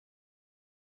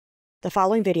The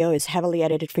following video is heavily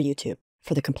edited for YouTube.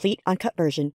 For the complete uncut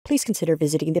version, please consider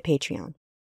visiting the Patreon.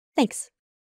 Thanks.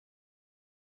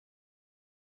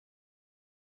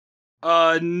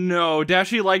 No.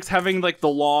 Dashie likes having, like, the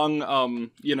long,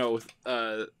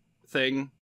 thing.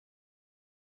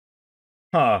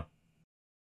 Huh.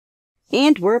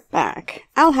 And we're back.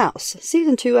 Owl House,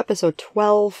 Season 2, Episode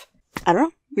 12. I don't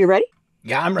know. You ready?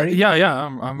 Yeah, I'm ready. Yeah,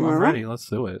 I'm All ready. Let's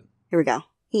do it. Here we go.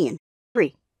 Ian,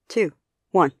 3, 2,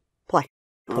 1, play.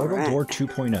 Portal All right. Door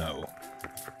 2.0.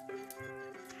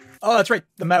 Oh, that's right.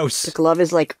 The mouse. The glove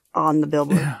is, like, on the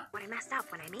billboard. Yeah. What I messed up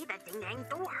when I made that ding-dang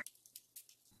door.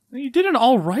 You did an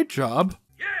alright job.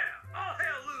 Yeah, all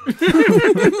hell loose.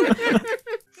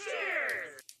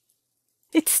 Cheers.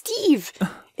 It's Steve!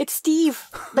 It's Steve!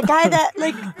 The guy that,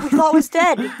 like, we thought was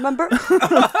dead, remember?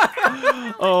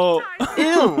 Oh.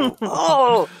 Ew!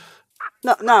 Oh!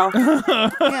 No. Yeah.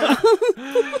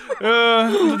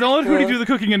 Don't let Hootie do the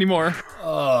cooking anymore. Be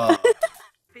off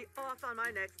on my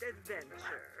next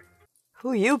adventure.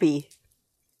 Who you be?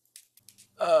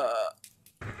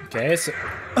 Okay, so...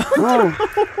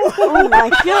 Oh my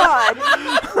god!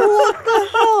 What the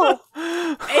hell?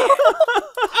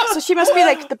 So she must be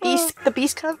like the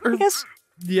beast cover, I guess?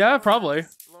 Yeah, probably.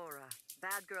 Flora,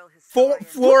 bad girl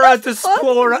Flora to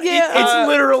Splora. Yeah. It's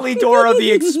literally Dora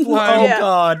the Explorer. Oh, Yeah.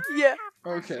 God. Yeah.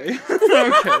 Okay. Okay.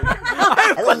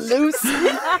 I was loose.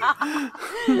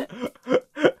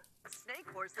 snake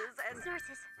horses and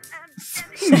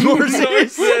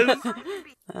Sources.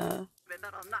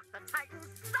 that'll knock the Titan's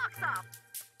socks off.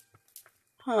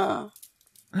 Huh.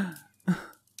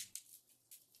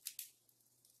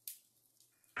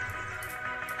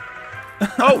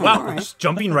 Oh, wow. Alright. Just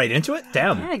jumping right into it?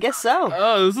 Damn. Yeah, I guess so.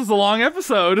 Oh, this is a long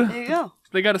episode. There you go.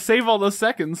 They gotta save all those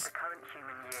seconds. Current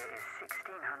human year is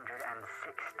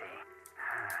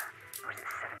 1660. Or is it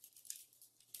 7?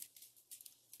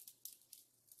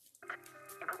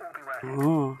 It will all be worth it.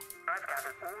 Oh. I've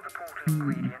gathered all the portal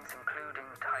ingredients, including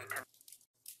Titan,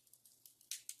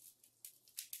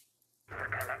 the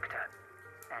Collector,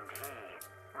 and he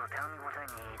will tell me what I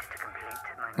need to complete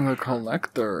my The mission.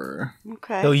 Collector.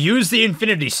 Okay. He'll use the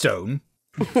Infinity Stone.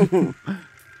 The Collector.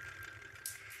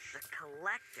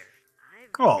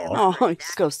 I've Aw. never Oh, heard he that.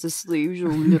 just goes to sleep, you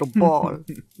little ball.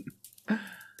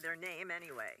 Their name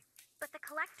anyway. But the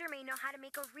Collector may know how to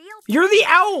make a real. You're the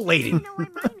Owl Lady. You know I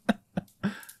might.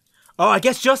 Oh, I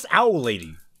guess just Owl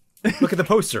Lady. Look at the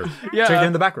poster. Yeah. It's right there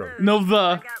in the background. No, I've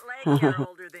the. got leg hair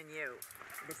older than you.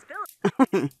 This bill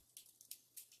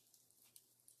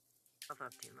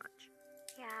up too much.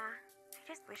 Yeah, I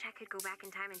just wish I could go back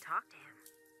in time and talk to him.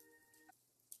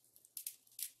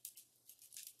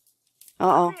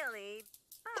 Uh-oh. Really?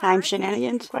 Time But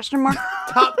shenanigans? Question mark?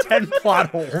 Top 10 plot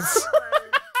holes.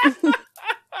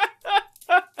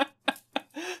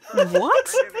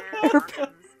 What?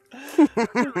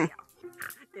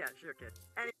 Yeah, sure kid.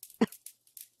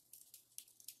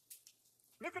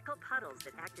 Mythical puddles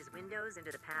that act as windows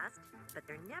into the past, but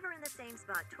they're never in the same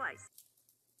spot twice.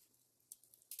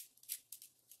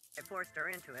 I forced her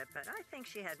into it, but I think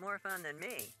she had more fun than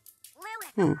me.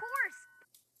 Lilith, of course!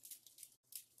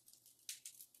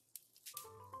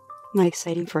 My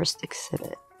exciting first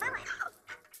exhibit. Lilith!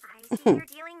 I see you're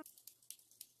dealing.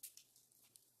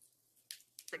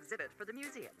 Exhibit for the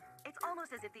museum. It's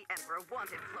almost as if the Emperor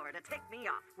wanted Flora to take me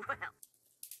off. Well,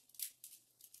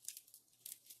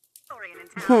 historian in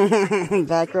town.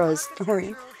 That girl is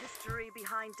story. Cultural history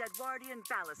behind Deadwardian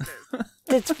balusters.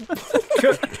 It's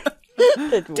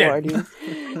Edwardian.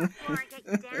 Before I get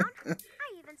you down, I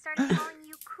even started calling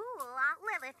you cool Aunt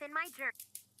Lilith in my journal.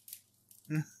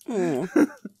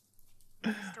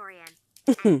 Historian.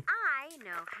 And I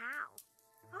know how.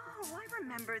 Oh, I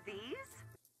remember these.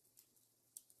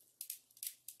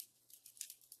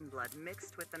 Blood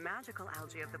mixed with the magical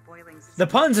algae of the boiling. The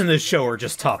puns in this show are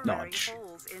just top-notch.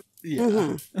 Yeah.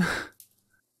 exciting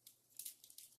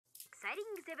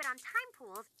exhibit on time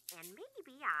pools, and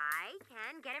maybe I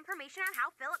can get information on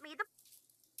how Philip made the.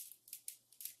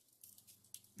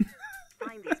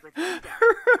 Find these with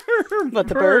But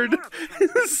the bird.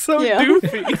 is so Yeah.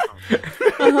 doofy.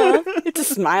 It's a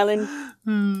smiling.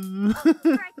 Right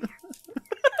there.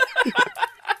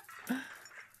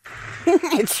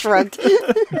 It's shrugged.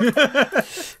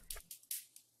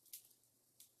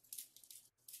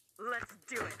 Let's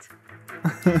do it.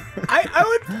 I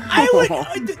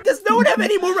would. Does no one have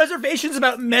any more reservations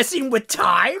about messing with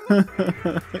time?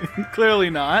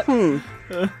 Clearly not. I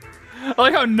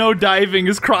like how no diving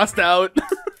is crossed out.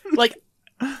 Like,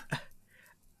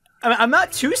 I'm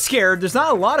not too scared. There's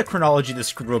not a lot of chronology to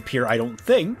screw up here, I don't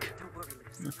think. Don't worry,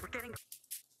 Lucy. We're getting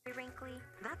Wrinkly.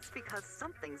 that's because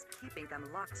something's keeping them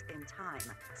locked in time.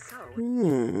 So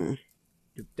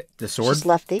The sword? She's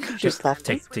lefty. She's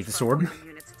lefty. Take the sword.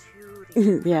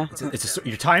 Yeah.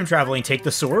 You're time traveling. Take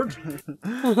the sword.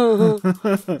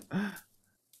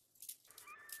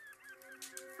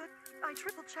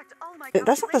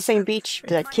 That's not the same beach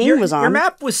that King was on. Your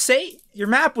map was saying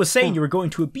you were going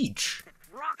to a beach.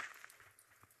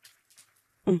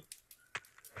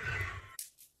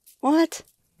 What?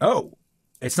 Oh,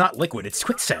 it's not liquid. It's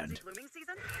quicksand.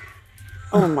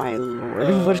 Oh my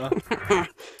lord! What?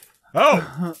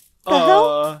 Oh. The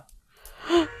hell?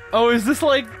 Oh, is this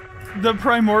like the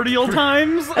primordial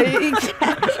times?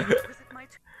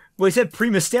 Well, he said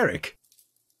premisteric.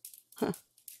 Am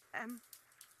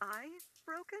I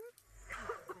broken?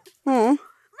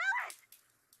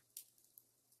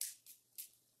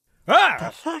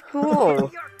 Ah! Fuck,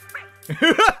 cool.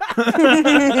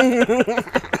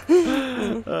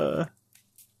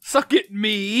 Suck it,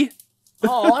 me.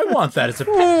 Oh, I want that as a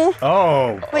pet.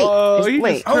 Oh. Wait.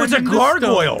 Oh, it's a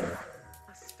gargoyle.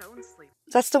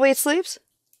 That's the way it sleeps?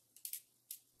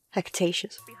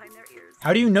 Hectaceous.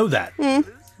 How do you know that?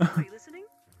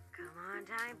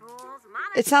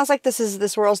 It sounds like this is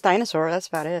this world's dinosaur. That's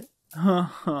about it. Tonight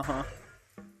I shall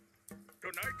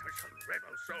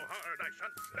rebel so hard I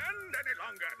shan't stand any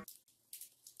longer.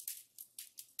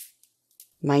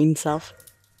 Mind self.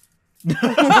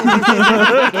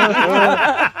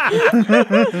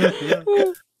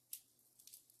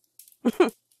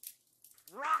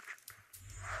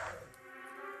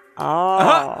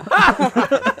 Oh.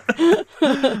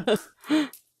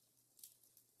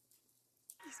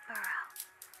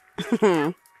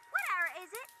 What era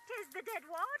is it? 'Tis the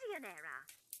Deadwardian era.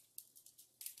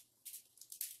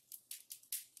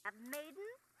 A maiden?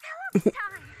 Philip's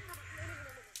time.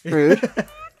 Rude. And yes.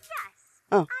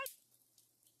 Oh.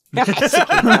 Particles I've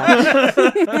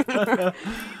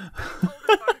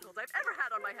ever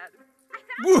had on my head. I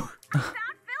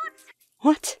found Philip's.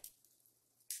 What?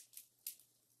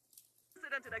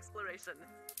 Unprecedented exploration.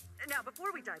 Now,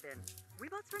 before we dive in, we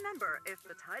must remember if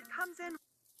the tide comes in.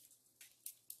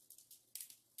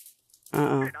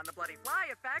 Uh-oh. On the bloody fly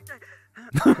effect.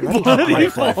 Bloody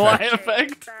fly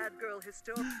effect. Bad girl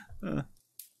hysteria.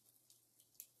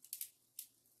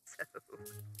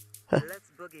 So, let's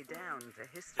boogie down to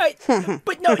history.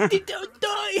 But no, don't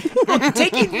die. I'm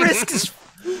taking risks.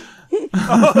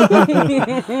 Hello,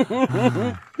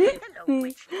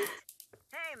 witch.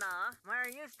 Hey, Ma, why are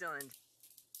you doing?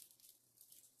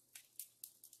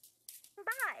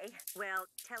 Bye. Well,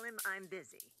 tell him I'm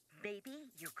busy.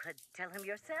 Maybe you could tell him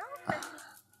yourself.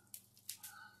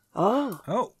 Oh.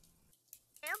 Oh.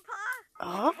 Grandpa?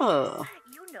 Oh.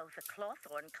 You know the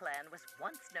Clawthorn clan was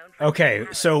once known for... Okay,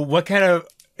 so what kind of...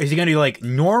 Is he going to be, like,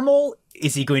 normal?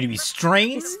 Is he going to be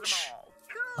strange?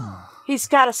 He's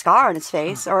got a scar on his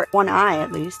face, or one eye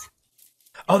at least.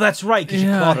 Oh, that's right, because you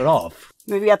clawed it off.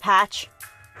 Maybe a patch.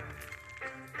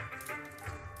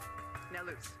 Now,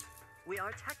 Luce, we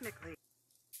are technically...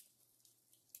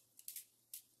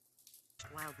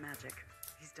 wild magic.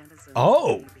 These denizens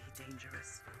Oh. may be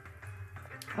dangerous.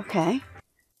 Okay.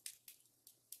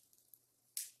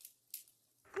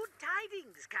 Good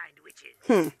tidings, kind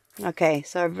witches. Okay,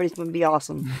 so everybody's gonna be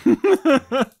awesome.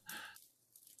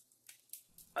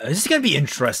 This is going to be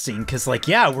interesting, because, like,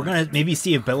 yeah, we're going to maybe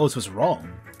see if Belos was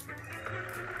wrong.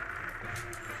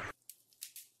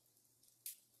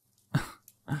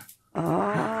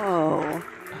 Oh.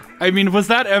 I mean, was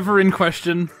that ever in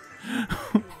question?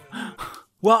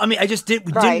 Well, I mean, we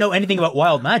didn't know anything about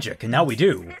wild magic, and now we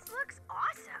do. This looks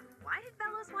awesome. Why did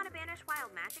Belos want to banish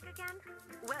wild magic again?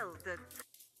 Well, the...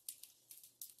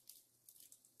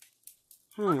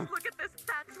 Look at this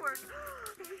patchwork.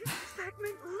 Each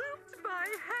segment looped by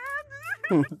hand.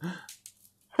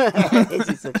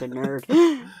 He's such a nerd.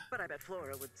 But I bet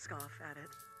Flora would scoff at it.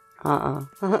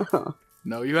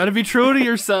 No, you gotta be true to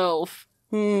yourself.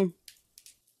 He's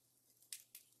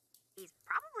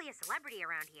probably a celebrity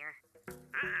around here.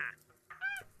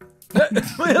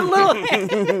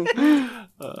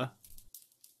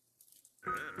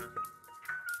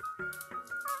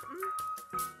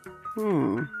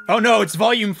 Oh no, it's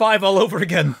volume 5 all over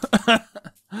again.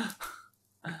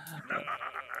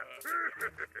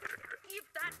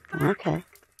 Okay.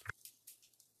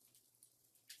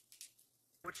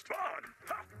 Which spawn?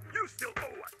 Ha! You still owe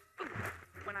one.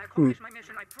 When I accomplish my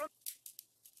mission, I promise.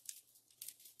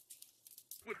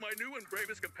 With my new and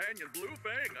bravest companion, Blue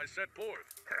Fang, I set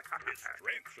forth. His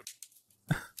strength should...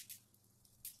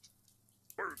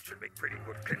 Words should make pretty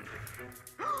good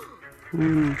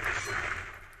kindling.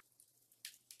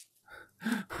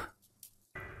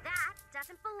 That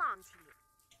doesn't belong to you.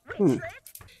 Witchlet,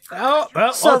 Oh,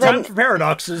 well, So time then- for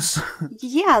paradoxes.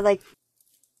 Yeah, like,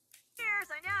 Cheers,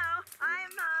 I know.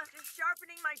 I'm just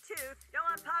sharpening my tooth. Don't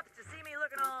want Pops to see me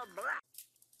looking all black.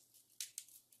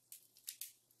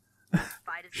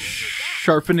 Fight as soon as that.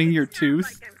 Sharpening your It's not tooth.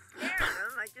 like I'm scared of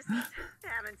him. I just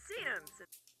haven't seen him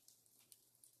since.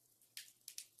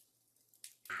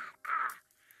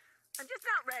 I'm just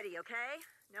not ready, okay?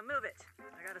 Now move it.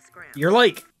 I gotta scram. You're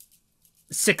like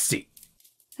 60.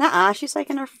 she's like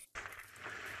in her...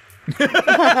 Quiet,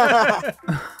 Ada!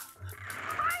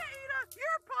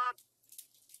 You're Pop!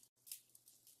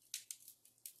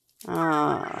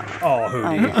 Oh,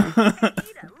 Hootie. Okay.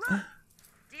 Ada, look!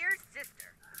 Dear sister,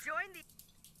 join the...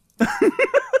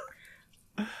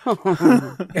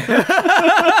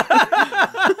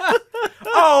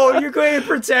 Oh, you're going to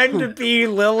pretend to be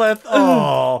Lilith?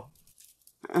 Oh.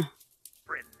 Friend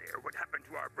there, what happened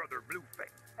to our brother Bluefang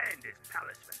and his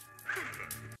talisman?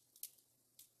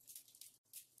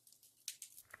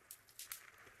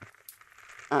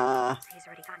 He's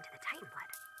already gotten to the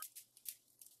Titanblood.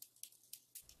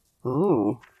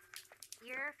 Ooh.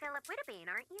 You're Philip Whittabane,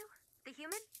 aren't you? The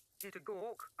human? Here to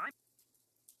gawk. I've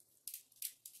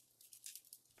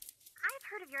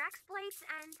heard of your exploits,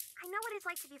 and I know what it's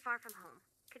like to be far from home.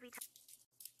 Could we talk?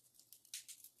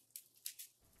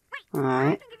 Wait, I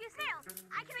Alright. can give you sales.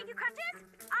 I can make you crutches.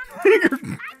 I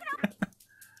can help.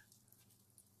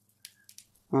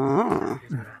 Oh.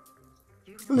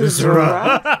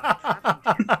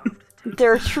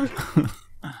 They're true.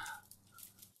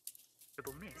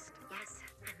 Mist. Yes,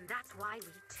 and that's why we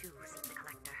too seek the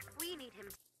collector. We need him.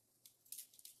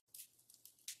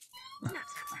 Snap.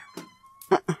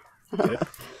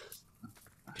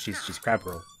 She's crab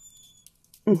girl.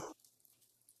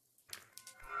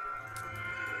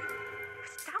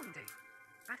 Astounding.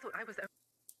 I thought I was...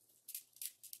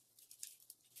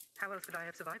 How else could I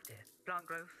have survived here? Plant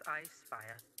growth, ice,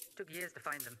 fire. Took years to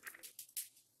find them.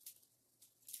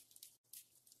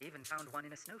 Even found one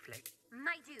in a snowflake.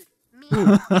 My dude, me.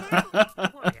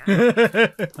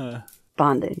 Warrior.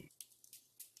 Bonding.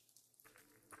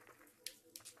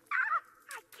 I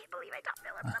can't believe I taught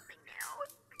Philip something new.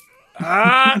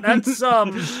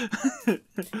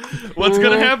 That's What's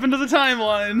gonna happen to the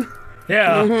timeline?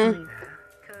 yeah. Mm-hmm.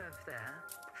 Curve there.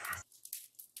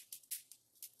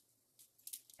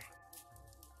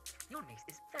 Your niece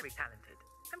is very talented.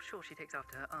 I'm sure she takes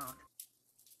after her aunt.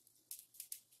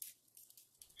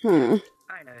 Hmm.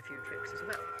 I know a few tricks as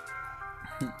well.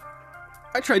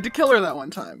 I tried to kill her that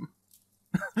one time.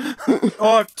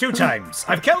 Or 2 times.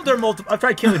 I've killed her I've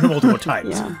tried killing her multiple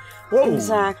times. Yeah. Whoa.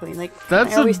 Exactly. Like,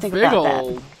 That's I always a think big about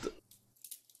old.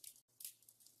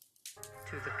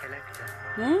 To the collector.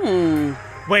 that. Hmm.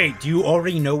 Wait, do you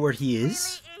already know where he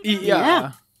is?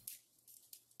 Yeah.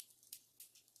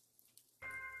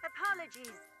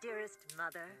 Apologies, dearest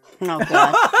mother. Oh,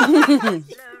 God. Loan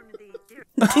the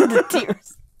The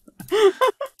tears.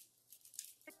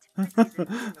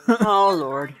 Oh,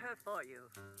 Lord. her for you.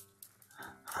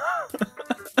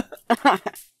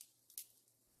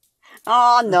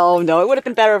 Oh, no. It would have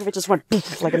been better if it just went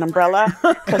like an umbrella.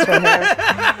 Touch her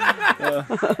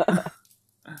hair.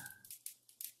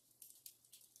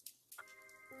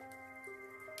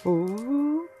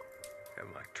 Ooh. Am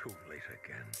I too late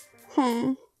again?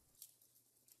 Hmm.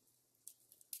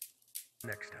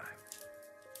 Next time.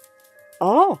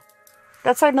 Oh.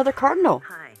 That's like another cardinal.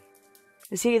 Hi.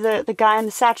 Is he the guy in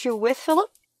the statue with Philip?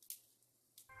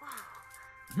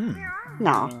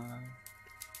 No.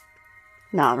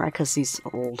 No, right? Because he's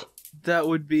old. That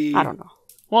would be. I don't know.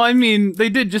 Well, I mean, they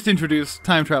did just introduce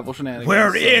time travel shenanigans.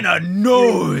 We're so- in a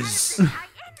nose!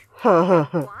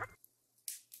 What?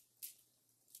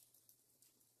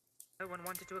 No one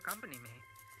wanted to accompany me.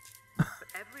 But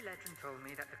every legend told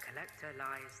me that the collector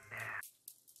lies there.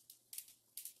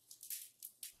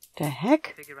 The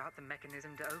heck? Figure out the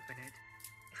mechanism to open it.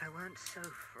 If I weren't so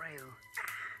frail.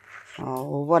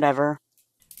 Oh, whatever.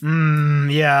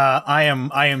 Yeah, I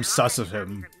am sus of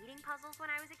him. From eating puzzles when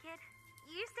I was a kid.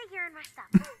 You stay here and my stuff.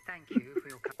 Thank you for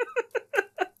your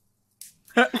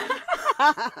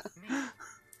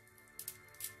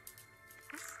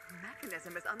This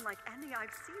mechanism is unlike any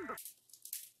I've seen before.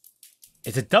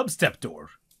 It's a dubstep door.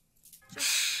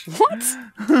 What?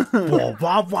 Wah,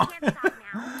 wah, wah. Can't stop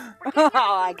now. Oh,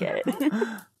 I get it.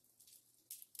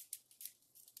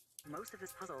 Most of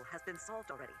this puzzle has been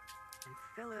solved already. And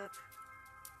Philip...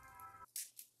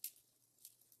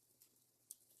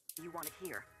 You want it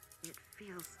here. It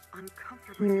feels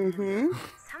uncomfortably familiar.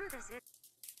 Some of this is...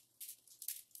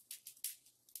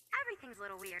 Everything's a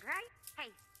little weird, right?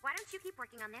 Hey, why don't you keep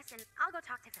working on this and I'll go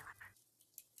talk to Philip.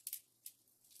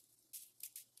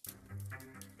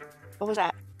 What was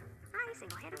that? I I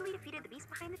single-handedly defeated the beast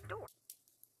behind the door.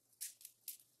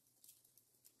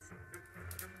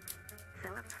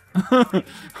 Philip.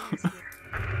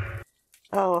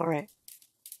 Oh, all right.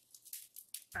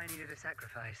 I needed a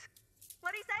sacrifice.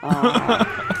 What'd he say?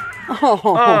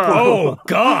 Oh,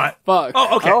 God. Fuck.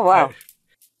 Oh, okay. Oh, wow.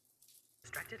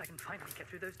 Distracted, I can finally get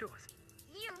through those doors.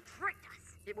 You tricked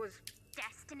us. It was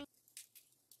Destiny.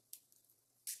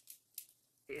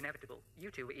 inevitable.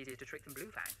 You two were easier to trick than Blue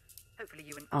Fang. Hopefully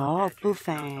you and Oh, Aunt Blue Gertrude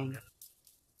last Fang. longer.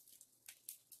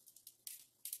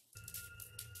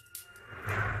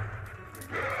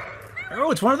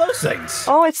 Oh, it's one of those things.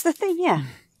 Oh, it's the thing, yeah.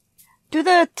 Do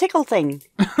the tickle thing.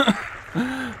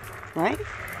 Right?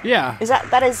 Yeah. Is that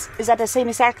the same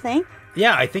exact thing?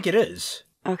 Yeah, I think it is.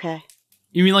 Okay.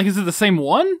 You mean like, is it the same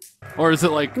one? Or is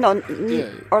it like... No, Yeah.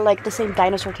 or like the same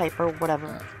dinosaur type or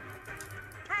whatever.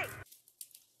 Hey,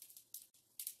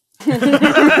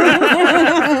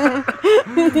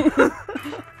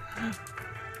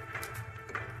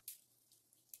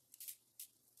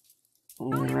 All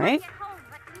We right. might get home,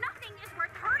 but nothing is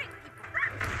worth hurting people.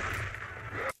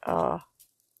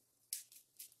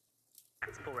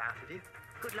 That's poor out of you.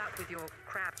 Good luck with your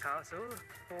crab castle,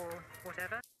 or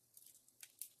whatever.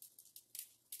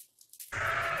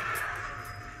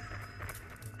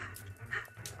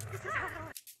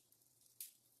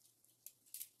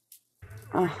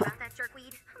 About that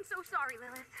jerkweed. I'm so sorry,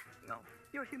 Lilith. No,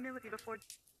 your humility before...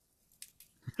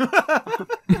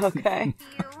 Okay.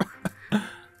 You.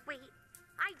 Wait,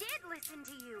 I did listen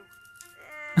to you.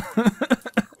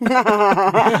 All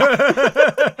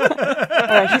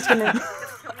right, he's gonna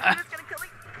kill me.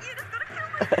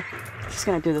 he's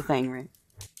gonna do the thing, right?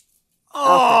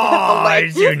 Oh,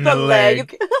 he's shooting the leg.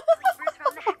 Sleepers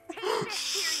from the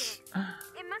Cretaceous period.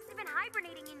 It must have been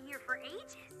hibernating in here for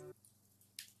ages.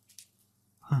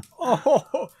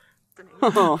 Oh.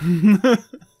 Oh.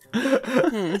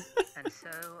 And so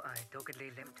I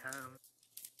doggedly limped home.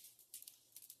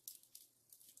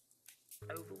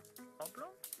 Oval,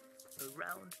 oblong, a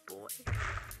round boy.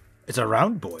 It's a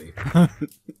round boy.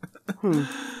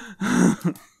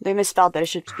 They misspelled that. It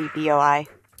should be BOI.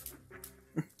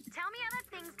 Tell me how that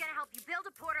thing's gonna help you build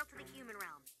a portal to the human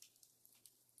realm.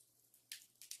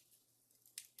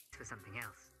 For something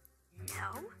else.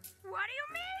 No? What do you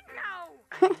mean,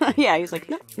 no? Yeah, he's like,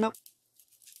 nope, nope.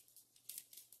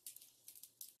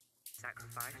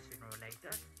 Sacrifice sooner or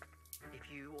later. If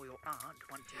you or your aunt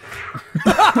want to.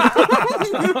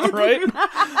 Right?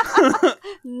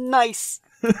 Nice.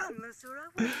 Lucera,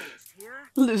 we're finished here.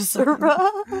 Lucera.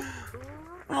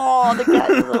 Oh, the guy's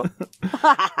a little.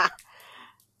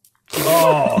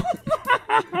 Oh.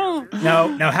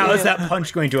 Now, how is that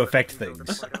punch going to affect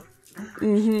things?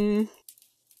 Mm-hmm.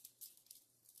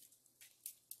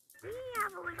 We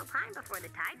have a little time before the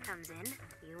tide comes in.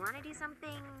 You want to do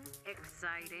something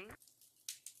exciting?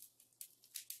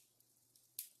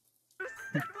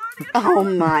 Oh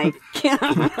my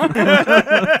god.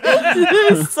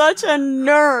 This is such a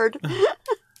nerd.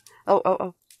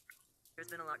 Oh. There's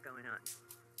been a lot going on.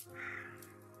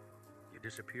 You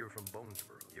disappear from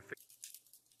Bonesboro. You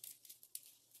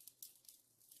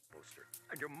poster.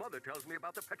 And your mother tells me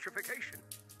about the petrification.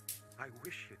 I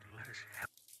wish you'd let us help.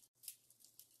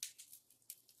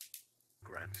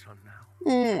 Grandson now.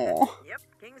 Oh. Yep,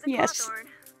 King's a Yes. Clawthorn.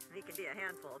 He can be a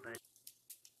handful, but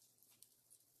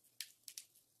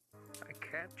I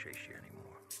can't chase you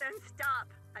anymore. then stop.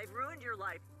 I've ruined your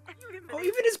life. Oh,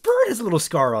 even his bird has a little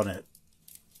scar on it.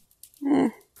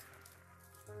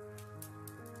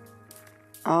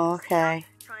 Okay.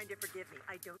 Trying to forgive me.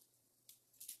 I don't.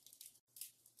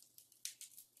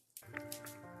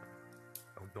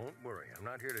 Oh, don't worry. I'm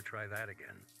not here to try that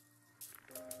again.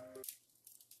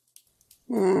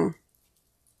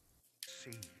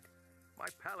 Seed. My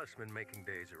palisman making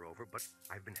days are over, but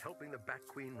I've been helping the Bat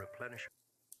Queen replenish.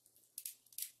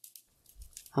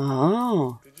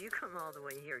 Oh. Did you come all the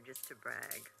way here just to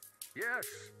brag? Yes,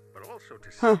 but also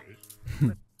to say.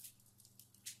 Move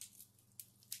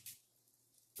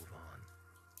on.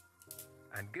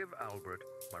 And give Albert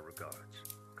my regards.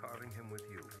 Carving him with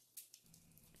you.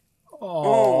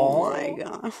 Oh my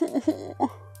god.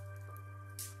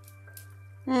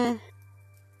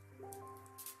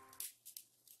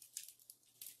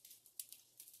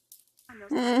 When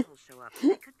those assholes show up,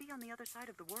 they could be on the other side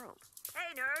of the world.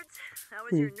 Hey, nerds! How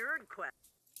was your nerd quest?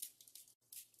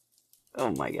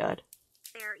 Oh my god.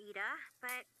 There, Ida.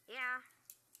 But, yeah,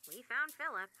 we found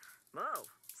Philip. Whoa,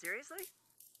 seriously?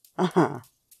 Uh-huh.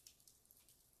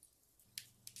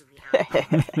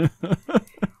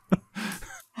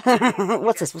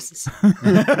 What's this?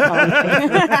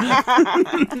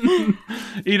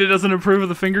 Ida doesn't approve of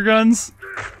the finger guns?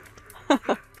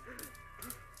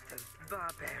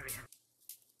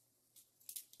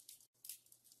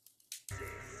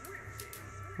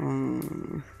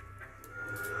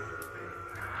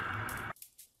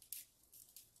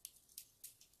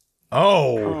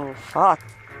 Oh, fuck.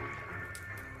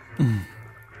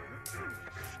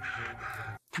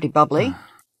 Pretty bubbly.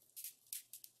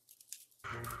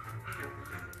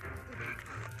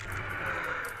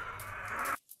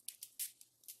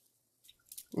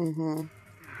 Mm-hmm.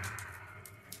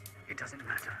 It doesn't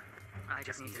matter. I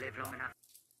just need to live long enough.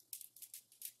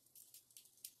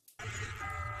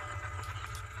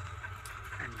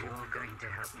 And you're going to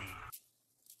help me.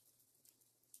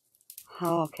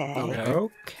 Okay.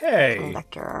 Okay.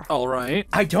 Collector. All right.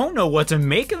 I don't know what to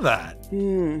make of that.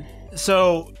 Hmm.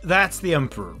 So that's the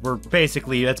Emperor. We're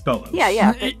basically, that's Belos. Yeah,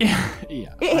 yeah.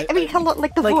 Yeah. I mean, hello,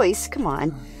 like the voice. Come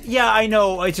on. Yeah, I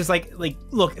know. It's just like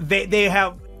look, they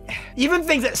have even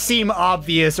things that seem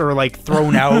obvious or like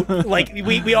thrown out. Like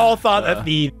we all thought that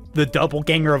the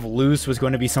doppelganger of Luce was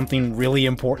going to be something really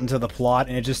important to the plot,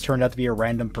 and it just turned out to be a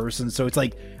random person. So it's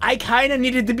like I kind of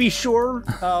needed to be sure.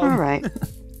 All right.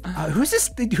 Who's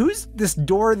this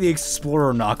Dora the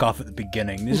Explorer knockoff at the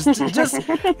beginning?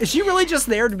 Is she really just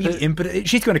there to be the impetus?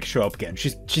 She's going to show up again.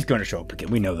 She's going to show up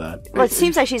again. We know that. Well, it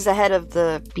seems like she's the head of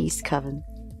the Beast Coven.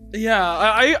 Yeah,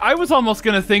 I was almost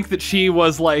gonna think that she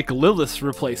was like Lilith's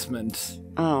replacement.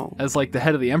 Oh. As like the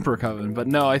head of the Emperor Coven, but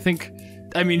no, I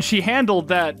mean, she handled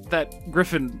that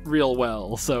Griffin real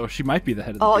well, so she might be the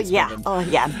head of the Beast Coven. Oh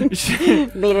yeah.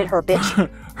 Made it her bitch.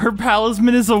 Her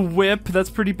talisman is a whip. That's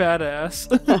pretty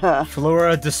badass.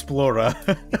 Flora Desplora.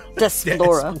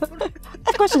 Desplora. I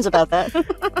have questions about that.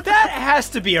 That has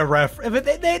to be a reference.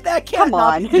 That can't. Come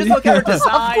on. Just look at her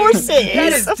design. Of course it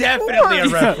is. That is definitely a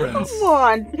reference. Come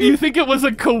on. You think it was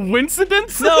a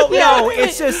coincidence? No,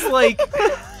 it's just like.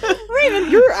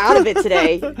 Raymond, you're out of it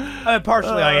today.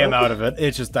 Partially, I am out of it.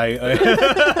 It's just I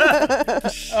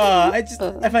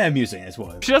find it amusing as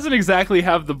well. She doesn't exactly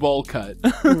have the bowl cut.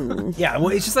 Yeah, well,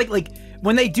 it's just like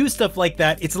when they do stuff like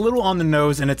that, it's a little on the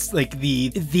nose, and it's like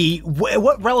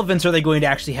what relevance are they going to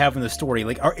actually have in the story?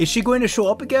 Like, is she going to show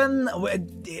up again?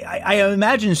 I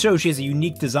imagine so. She has a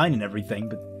unique design and everything,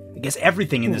 but I guess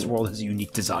everything in this world has a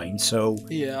unique design, so...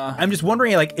 Yeah. I'm just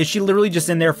wondering, like, is she literally just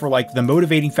in there for, like, the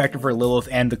motivating factor for Lilith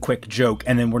and the quick joke,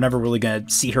 and then we're never really gonna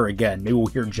see her again? Maybe we'll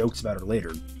hear jokes about her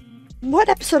later. What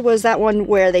episode was that one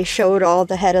where they showed all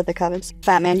the head of the covens?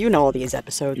 Fatman, you know all these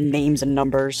episode names and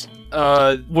numbers.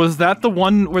 Was that the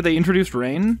one where they introduced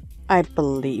Rain? I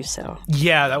believe so.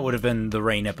 Yeah, that would have been the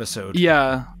Rain episode.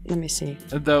 Yeah. Let me see.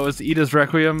 That was Ida's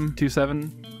Requiem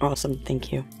 2-7. Awesome,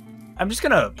 thank you. I'm just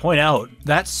gonna point out,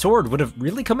 that sword would have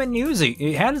really come in using.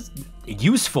 It had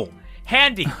useful.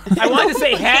 Handy. I wanted to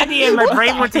say handy and my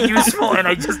brain went to useful and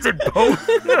I just did both.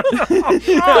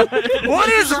 What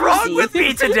is wrong with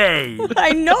me today?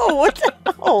 I know, what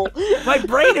the hell? My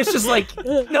brain is just like,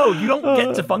 no, you don't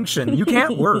get to function. You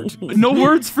can't word. No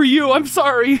words for you, I'm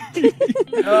sorry.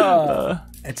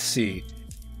 Let's see.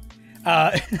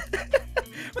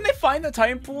 When they find the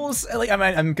time pools, like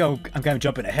I'm kind of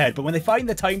jumping ahead, but when they find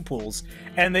the time pools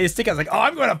and they stick out like, oh,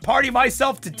 I'm gonna party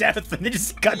myself to death, and they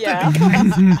just cut the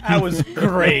guys. That was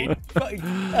great. Like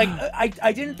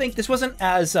I didn't think this wasn't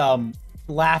as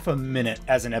laugh a minute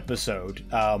as an episode,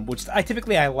 which I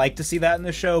typically like to see that in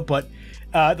the show, but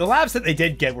the laughs that they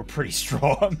did get were pretty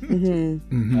strong.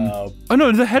 Oh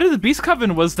no, the head of the Beast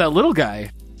Coven was that little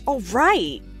guy. Oh,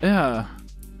 right. Yeah.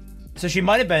 So she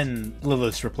might have been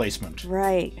Lilith's replacement.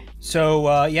 Right.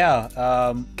 So, yeah.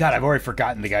 God, I've already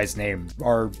forgotten the guy's name.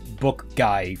 Our book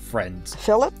guy friend.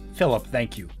 Philip? Philip,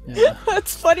 thank you. Yeah.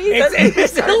 That's funny.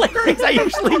 It's hilarious. I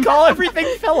usually call everything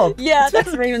Philip. Yeah,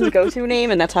 that's Raymond's go-to name,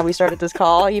 and that's how we started this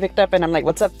call. He picked up, and I'm like,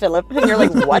 what's up, Philip? And you're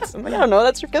like, what? I'm like, I don't know,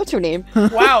 that's your go-to name.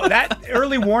 Wow, that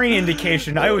early warning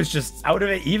indication, I was just out of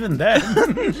it even then.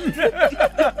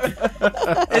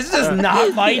 It's just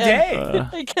not my day.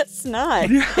 I guess not.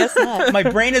 My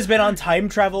brain has been on time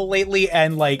travel lately,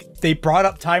 and like they brought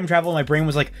up time travel, and my brain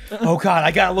was like, oh god,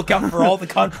 I gotta look out for all the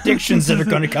contradictions that are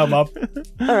gonna come up.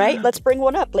 Alright, let's bring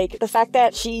one up. Like, the fact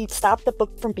that she stopped the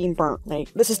book from being burnt.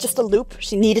 Like, this is just a loop.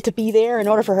 She needed to be there in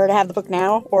order for her to have the book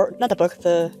now. Or, not the book,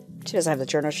 she doesn't have the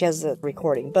journal, she has the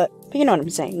recording. But you know what I'm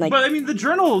saying. Like, But I mean, the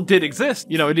journal did exist.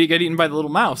 You know, it did get eaten by the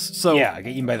little mouse. So Yeah,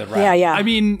 get eaten by the rat. yeah. I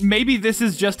mean, maybe this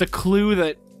is just a clue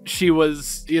that she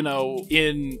was, you know,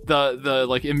 in the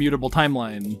like immutable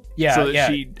timeline. Yeah, So that yeah.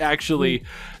 she actually,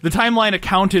 the timeline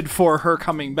accounted for her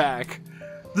coming back.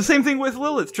 The same thing with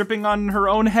Lilith tripping on her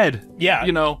own head. Yeah.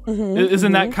 You know,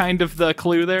 isn't that kind of the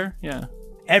clue there? Yeah.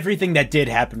 Everything that did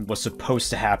happen was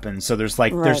supposed to happen, so there's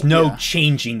like, there's no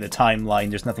changing the timeline,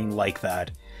 there's nothing like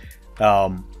that.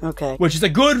 Okay. Which is a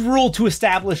good rule to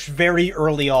establish very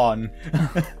early on.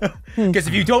 Because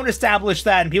if you don't establish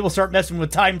that and people start messing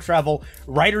with time travel,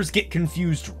 writers get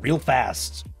confused real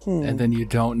fast. And then you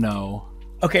don't know.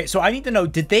 Okay, so I need to know,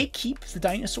 did they keep the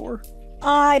dinosaur?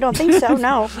 I don't think so,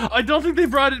 no. I don't think they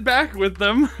brought it back with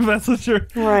them. That's for sure.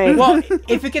 Right. Well,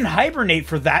 if it can hibernate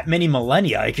for that many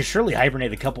millennia, it can surely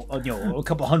hibernate a couple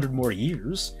hundred more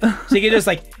years. So you can just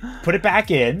like put it back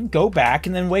in, go back,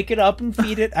 and then wake it up and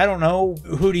feed it. I don't know,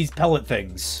 Hootie's pellet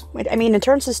things. Wait, I mean, it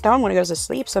turns to stone when it goes to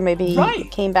sleep, so maybe Right.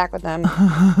 it came back with them.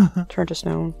 Turned to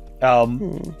stone.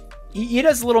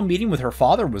 Ida's little meeting with her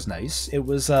father was nice. It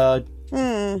was Yeah.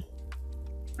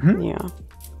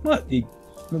 What?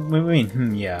 What do you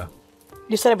mean? Yeah.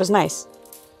 You said it was nice.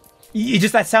 You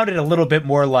just that sounded a little bit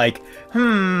more like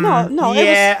No,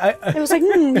 yeah. it was like,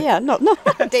 yeah, no.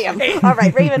 Damn. All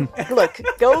right, Raymond, look,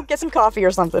 go get some coffee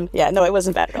or something. Yeah, no, it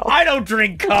wasn't bad at all. I don't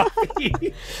drink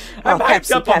coffee. I'm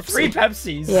hyped up on 3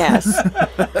 Pepsis. Yes.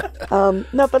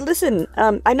 No, but listen,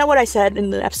 I know what I said in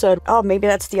the episode. Oh, maybe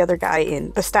that's the other guy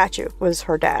in the statue was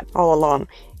her dad all along.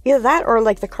 Either that or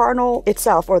like the cardinal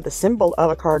itself or the symbol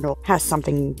of a cardinal has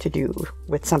something to do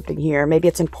with something here. Maybe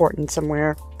it's important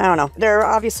somewhere. I don't know. They're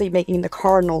obviously making the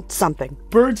cardinal something.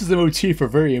 Birds as a motif are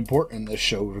very important in this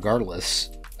show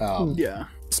regardless. Yeah.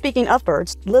 Speaking of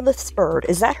birds, Lilith's bird,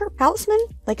 is that her talisman?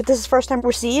 Like, this is the first time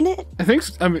we're seeing it? I think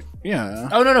so. I mean, yeah.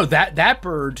 Oh, no, that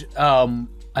bird, I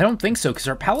don't think so, because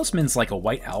her talisman's like a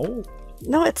white owl.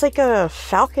 No, it's like a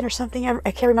falcon or something. I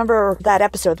can't remember that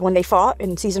episode when they fought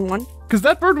in season 1. Because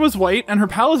that bird was white, and her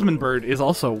talisman bird is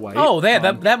also white. Oh,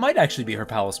 that might actually be her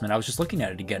talisman. I was just looking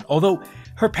at it again. Although,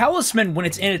 her talisman, when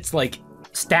it's in its, like,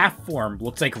 staff form,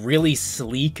 looks, like, really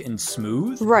sleek and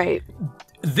smooth. Right.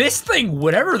 This thing,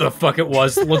 whatever the fuck it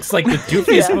was, looks like the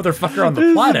doofiest motherfucker on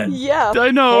the planet. Yeah. I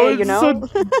know, Hey, it's so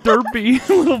derpy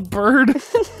little bird.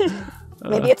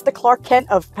 Maybe it's the Clark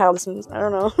Kent of talismans. I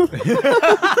don't know.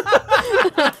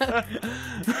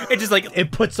 It just like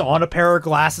it puts on a pair of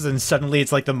glasses and suddenly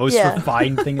it's like the most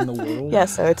refined thing in the world. Yeah,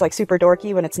 so it's like super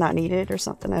dorky when it's not needed or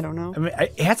something. I don't know. I mean,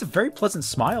 it has a very pleasant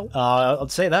smile. I'll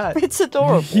say that. It's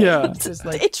adorable. Yeah. It's just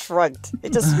like it shrugged.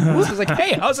 It just it's like,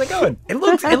 hey, how's it going? It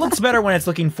looks better when it's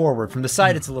looking forward. From the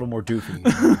side, it's a little more doofy.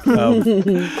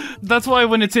 That's why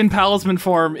when it's in talisman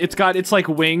form, it's got its like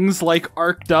wings like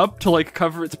arced up to like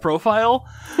cover its profile.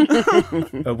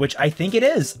 Which I think it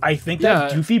is. I think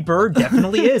that doofy bird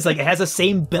definitely is. Like it has the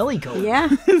same belly color. Yeah.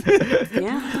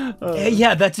 Yeah.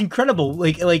 Yeah, that's incredible.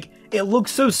 Like it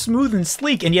looks so smooth and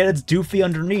sleek, and yet it's doofy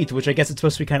underneath, which I guess it's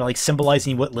supposed to be kind of like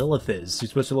symbolizing what Lilith is. She's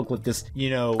supposed to look like this,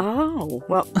 Oh,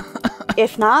 well,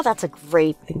 if not, that's a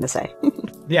great thing to say.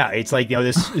 Yeah, it's like,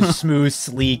 this is smooth,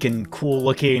 sleek, and cool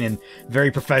looking, and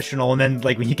very professional, and then,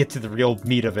 like, when you get to the real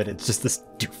meat of it, it's just this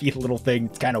doofy little thing.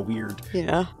 It's kind of weird.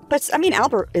 Yeah. But, I mean,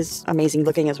 Albert is amazing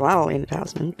looking as well in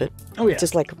Talisman, but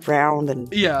just, like, round and...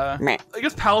 Yeah. Meh. I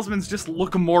guess talismans just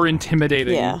look more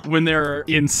intimidating when they're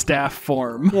in staff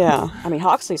form. Yeah. I mean,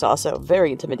 Hoxley's also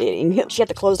very intimidating. She had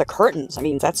to close the curtains. I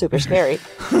mean, that's super scary.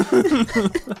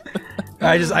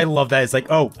 I love that. It's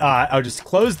like, I'll just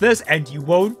close this and you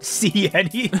won't see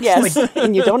any. Yes,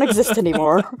 and you don't exist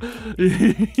anymore. Fucking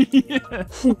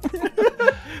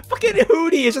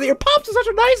Hootie is your pops is such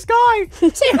a nice guy.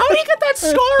 Say, how do you get that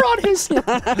scar on his?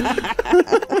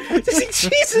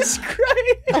 Jesus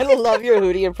Christ! I love your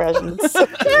Hootie impressions.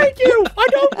 Thank you. I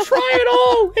don't try at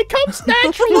all. It comes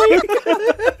naturally.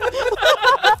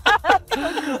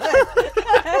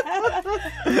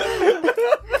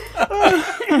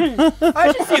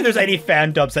 I just see if there's any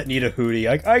fan dubs that need a Hootie.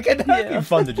 That'd be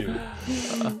fun to do.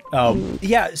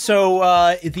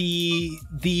 So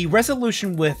the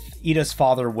resolution with Ida's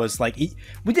father was like,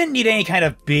 we didn't need any kind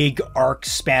of big arc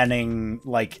spanning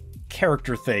like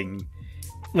character thing.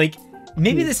 Like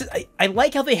maybe this is I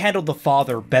like how they handled the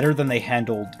father better than they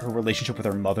handled her relationship with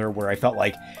her mother, where I felt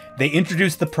like they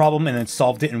introduced the problem and then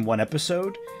solved it in one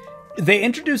episode. They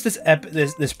introduced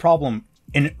this problem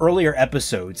in earlier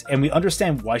episodes, and we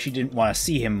understand why she didn't want to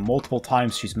see him multiple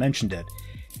times. She's mentioned it.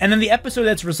 And then the episode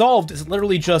that's resolved is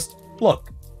literally just, look,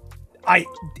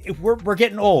 we're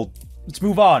getting old. Let's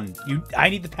move on. I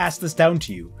need to pass this down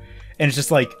to you. And it's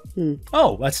just like,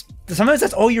 sometimes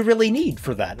that's all you really need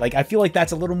for that. Like, I feel like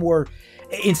that's a little more,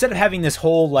 instead of having this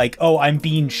whole, like, I'm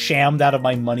being shammed out of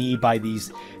my money by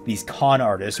these con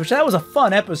artists, which that was a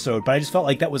fun episode, but I just felt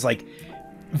like that was, like,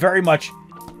 very much,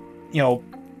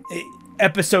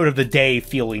 episode of the day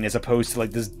feeling as opposed to,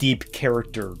 like, this deep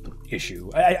character issue.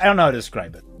 I don't know how to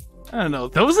describe it. I don't know.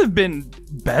 Those have been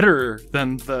better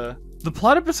than the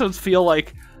plot episodes feel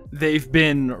like they've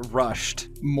been rushed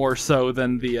more so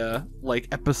than the like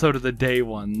episode of the day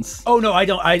ones. Oh no, I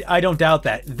don't doubt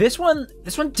that. This one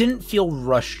didn't feel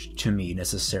rushed to me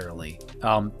necessarily.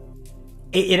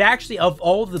 It actually, of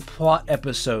all the plot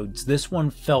episodes, this one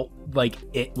felt like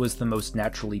it was the most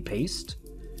naturally paced.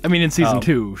 I mean, in season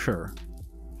 2, sure.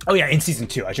 Oh yeah, in season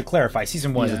 2. I should clarify.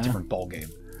 Season 1 is a different ballgame.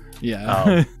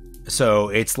 Yeah. So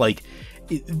it's like,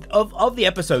 of the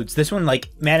episodes, this one like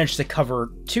managed to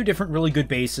cover 2 different really good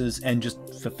bases and just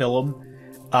fulfill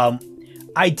them.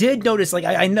 I did notice, like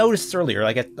I noticed earlier,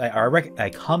 like I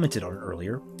commented on it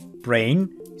earlier.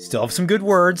 Brain, still have some good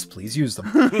words, please use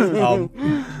them.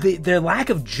 The lack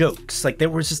of jokes, like there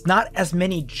was just not as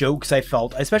many jokes. I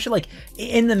felt, especially like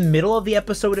in the middle of the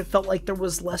episode, it felt like there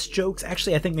was less jokes.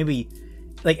 Actually, I think maybe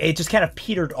like it just kind of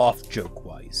petered off joke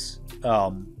wise.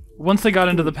 Once they got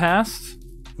into the past.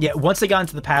 Yeah, once they got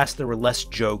into the past, there were less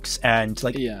jokes, and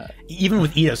like even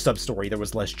with Ida's sub story, there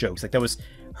was less jokes. Like there was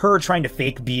her trying to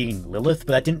fake being Lilith,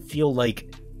 but that didn't feel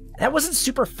like that wasn't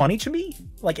super funny to me.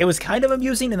 Like it was kind of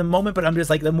amusing in the moment, but I'm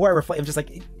just like the more I reflect, I'm just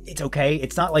like it's okay.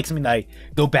 It's not like something that I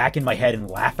go back in my head and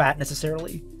laugh at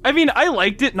necessarily. I mean, I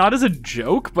liked it not as a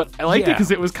joke, but I liked it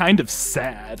because it was kind of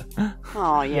sad.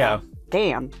 Oh yeah.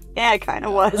 Damn. Yeah, it kind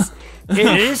of was.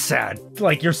 It is sad.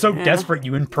 Like, you're so desperate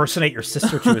you impersonate your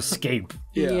sister to escape.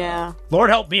 Yeah. Lord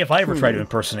help me if I ever try to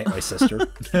impersonate my sister.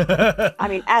 I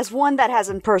mean, as one that has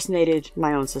impersonated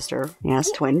my own sister,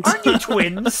 yes, twins. Aren't you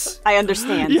twins? I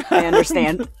understand. Yeah. I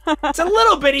understand. It's a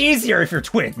little bit easier if you're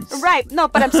twins. Right. No,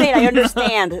 but I'm saying I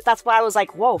understand. That's why I was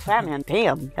like, whoa, Fatman,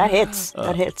 damn. That hits.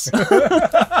 That hits.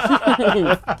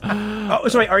 Oh,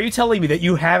 sorry, are you telling me that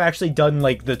you have actually done,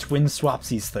 like, the twin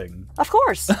swapsies thing? Of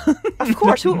course. Of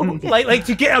course. Who? Like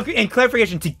to get, in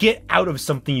clarification, to get out of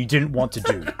something you didn't want to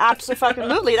do.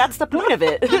 Absolutely. That's the point of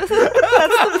it. That's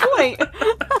the point.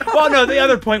 Well, no, the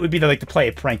other point would be to play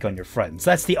a prank on your friends.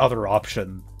 That's the other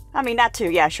option. I mean, that too.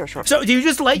 Yeah, sure. So, do you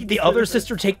just let the other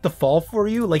sister take the fall for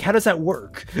you? Like, how does that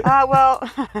work? Well,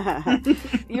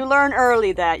 you learn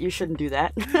early that you shouldn't do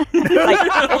that. But,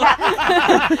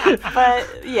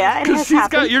 yeah, it has she's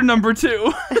happened. got your number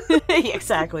too.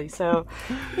 Exactly. So,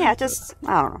 yeah, just,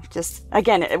 I don't know. Just,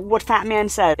 again, what Fatman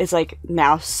said is, like,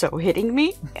 now so hitting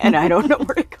me, and I don't know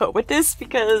where to go with this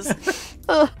because,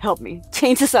 help me.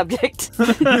 Change the subject.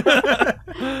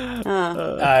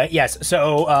 Yes,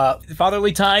 so,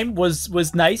 fatherly time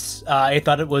was nice. I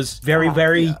thought it was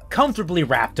very comfortably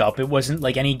wrapped up. It wasn't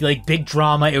like any big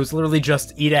drama. It was literally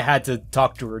just Ida had to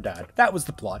talk to her dad. That was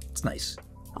the plot. It's nice.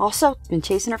 Also, been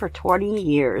chasing her for 20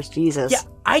 years. Jesus. Yeah,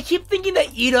 I keep thinking that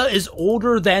Ida is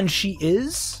older than she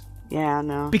is. Yeah,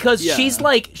 no. Because she's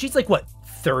like what,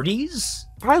 30s?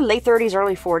 Probably late 30s,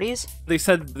 early 40s. They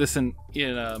said this in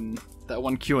that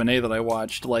one Q&A that I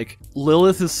watched. Like,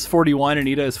 Lilith is 41 and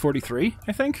Ida is 43,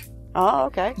 I think. Oh,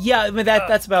 okay. Yeah, I mean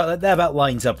that about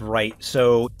lines up right.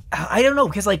 So I don't know,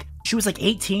 because she was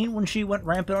 18 when she went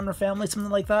rampant on her family, something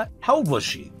like that. How old was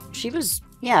she? She was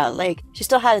she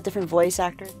still had a different voice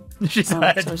actor. She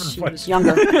was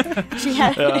younger. She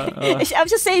had. I was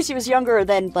just saying she was younger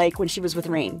than when she was with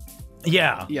Rain.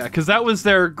 Yeah. Yeah, because that was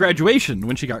their graduation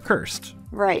when she got cursed.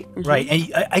 Right. Mm-hmm. Right.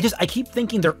 And I keep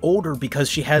thinking they're older because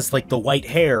she has the white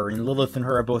hair, and Lilith and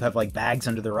her both have bags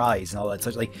under their eyes and all that.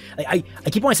 So I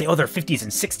keep wanting to say, they're 50s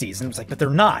and 60s, and it's but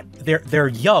they're not. They're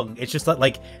young. It's just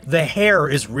that the hair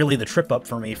is really the trip up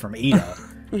for me from Ida.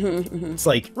 It's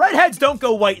redheads don't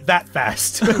go white that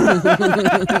fast.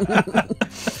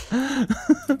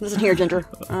 Listen here, Ginger.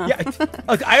 Yeah,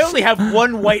 look, I only have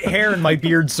one white hair in my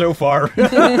beard so far.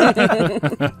 But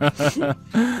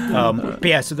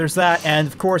yeah, so there's that, and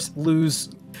of course,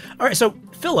 Lou's. All right, so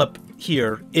Philip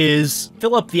here is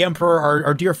Philip the Emperor,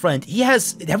 our dear friend.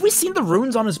 Have we seen the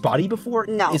runes on his body before?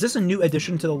 No. Is this a new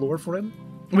addition to the lore for him?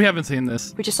 We haven't seen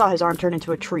this. We just saw his arm turn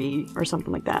into a tree or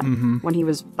something like that when he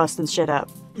was busting shit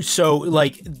up. So,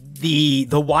 the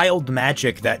wild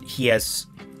magic that he has,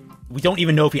 we don't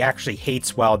even know if he actually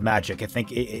hates wild magic. I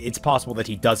think it's possible that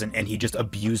he doesn't, and he just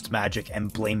abused magic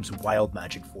and blames wild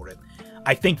magic for it.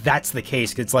 I think that's the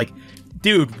case, because it's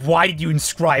dude, why did you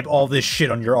inscribe all this shit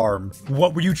on your arm?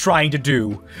 What were you trying to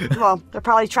do? Well, they're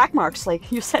probably track marks.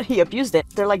 You said he abused it.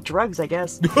 They're like drugs, I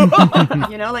guess.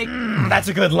 You know, That's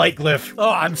a good light glyph.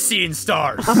 Oh, I'm seeing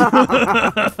stars. I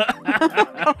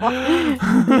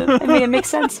mean, it makes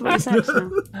sense what he says.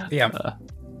 Yeah.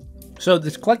 So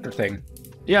this collector thing.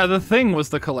 Yeah, the thing was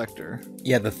the collector.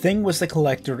 Yeah, the thing was the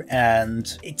collector,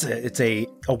 and it's a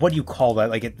what do you call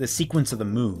that? The sequence of the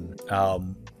moon.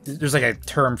 There's a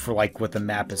term for what the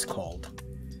map is called,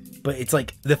 but it's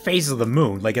the phases of the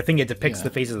moon. I think it depicts the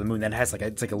phases of the moon. That has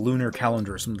it's a lunar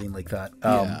calendar or something like that.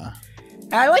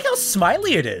 I like how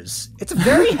smiley it is. It's a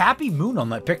very happy moon on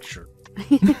that picture.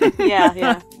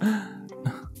 Yeah.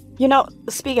 You know,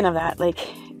 speaking of that, like,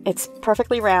 it's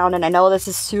perfectly round, and I know this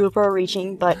is super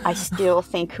reaching, but I still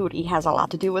think Hootie has a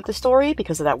lot to do with the story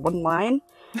because of that one line.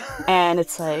 And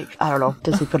it's like, I don't know,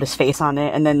 does he put his face on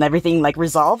it and then everything, like,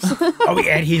 resolves? Oh,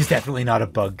 yeah, and he's definitely not a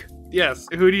bug. Yes,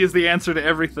 Hootie is the answer to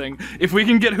everything. If we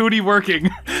can get Hootie working.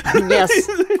 Yes.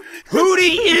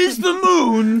 Hootie is the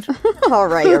moon! All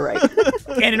right.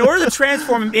 And in order to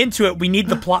transform him into it, we need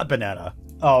the plot banana.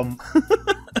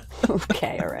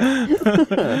 Okay, all right.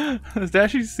 Has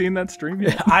Dashie seen that stream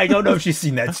yet? I don't know if she's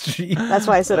seen that stream. That's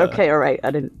why I said, okay, all right.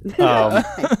 I didn't. No,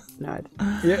 I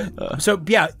didn't. Yeah. So,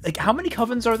 yeah, like, how many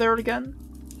covens are there again?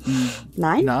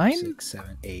 9? 9? 6,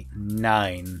 7, 8,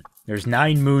 9. There's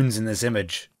 9 moons in this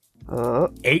image. Oh.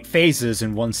 8 phases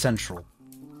and 1 central.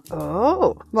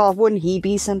 Oh. Well, wouldn't he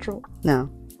be central? No.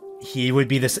 He would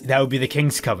be this. That would be the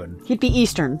King's Coven. He'd be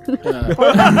Eastern.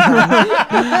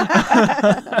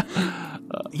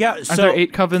 Yeah. Are So there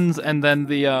 8 covens and then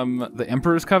the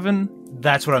Emperor's Coven?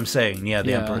 that's what I'm saying. Yeah,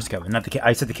 the Emperor's Coven, not the.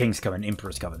 I said the King's Coven,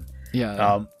 Emperor's Coven.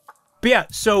 Yeah. But yeah.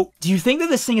 So do you think that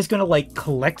this thing is going to like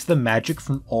collect the magic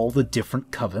from all the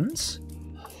different covens?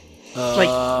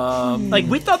 Like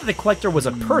we thought that the collector was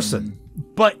a person,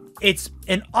 but it's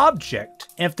an object.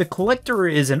 And if the collector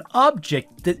is an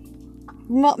object, that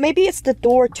Well, maybe it's the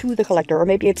door to the collector, or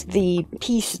maybe it's the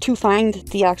piece to find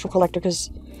the actual collector, because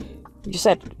you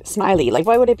said smiley. Like,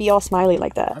 why would it be all smiley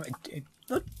like that?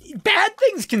 bad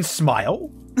things can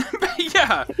smile.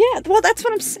 Yeah. Yeah, well, that's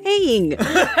what I'm saying.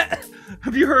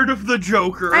 Have you heard of the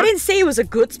Joker? I didn't say it was a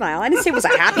good smile. I didn't say it was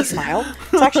a happy smile.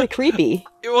 It's actually creepy.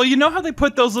 Well, you know how they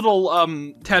put those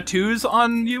little tattoos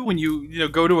on you when you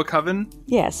go to a coven?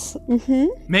 Yes. Mm-hmm.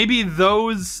 Maybe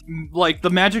those, like,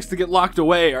 the magics that get locked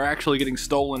away are actually getting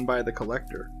stolen by the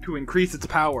collector to increase its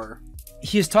power.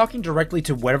 He is talking directly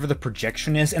to whatever the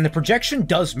projection is, and the projection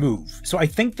does move. So I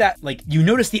think that, like, you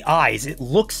notice the eyes, it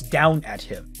looks down at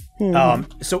him.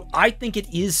 Mm-hmm. So I think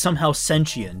it is somehow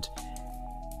sentient,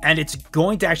 and it's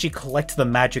going to actually collect the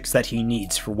magics that he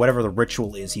needs for whatever the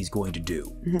ritual is he's going to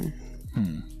do.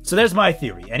 Mm-hmm. So there's my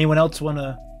theory. Anyone else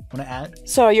wanna add?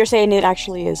 So you're saying it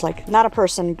actually is, like, not a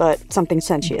person, but something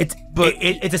sentient.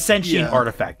 It's a sentient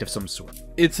artifact of some sort.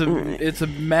 It's a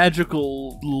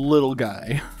magical little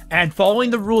guy. And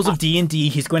following the rules of D&D,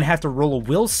 he's going to have to roll a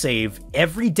will save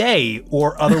every day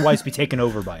or otherwise be taken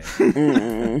over by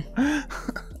it.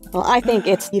 Well, I think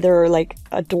it's either, like,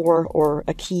 a door or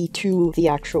a key to the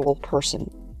actual person,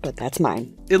 but that's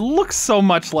mine. It looks so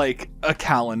much like a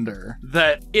calendar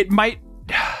that it might,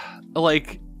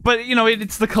 like, but,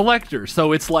 it's the collector,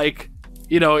 so it's like,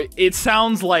 it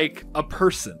sounds like a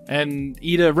person, and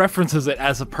Ida references it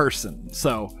as a person,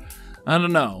 so I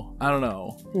don't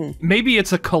know. Maybe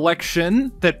it's a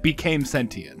collection that became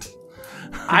sentient.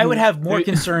 I would have more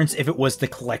concerns if it was the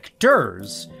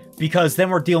collectors, because then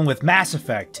we're dealing with Mass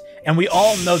Effect, and we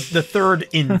all know the third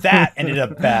in that ended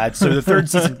up bad, so the third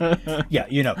season,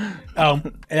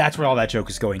 that's where all that joke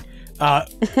is going.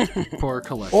 Poor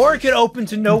collector. Or it could open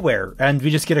to nowhere, and we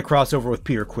just get a crossover with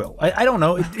Peter Quill. I don't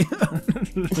know. I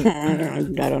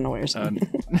don't know what you're saying.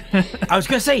 I was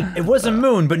gonna say, it was a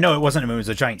moon, but no, it wasn't a moon, it was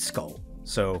a giant skull.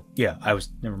 So, yeah,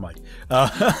 never mind.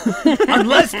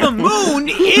 Unless the moon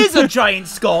is a giant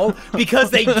skull, because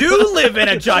they do live in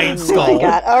a giant skull. Oh my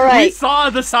god, alright. We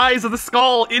saw the size of the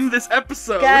skull in this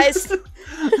episode. Guys.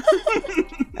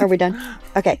 Are we done?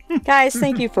 Okay. Guys,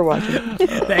 thank you for watching.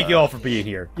 Thank you all for being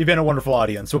here. You've been a wonderful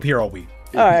audience. We'll be here all week.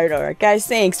 Alright. Guys,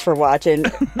 thanks for watching.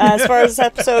 As far as this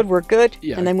episode, we're good.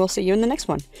 Yeah. And then we'll see you in the next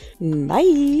one.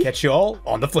 Bye. Catch you all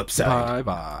on the flip side.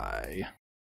 Bye-bye.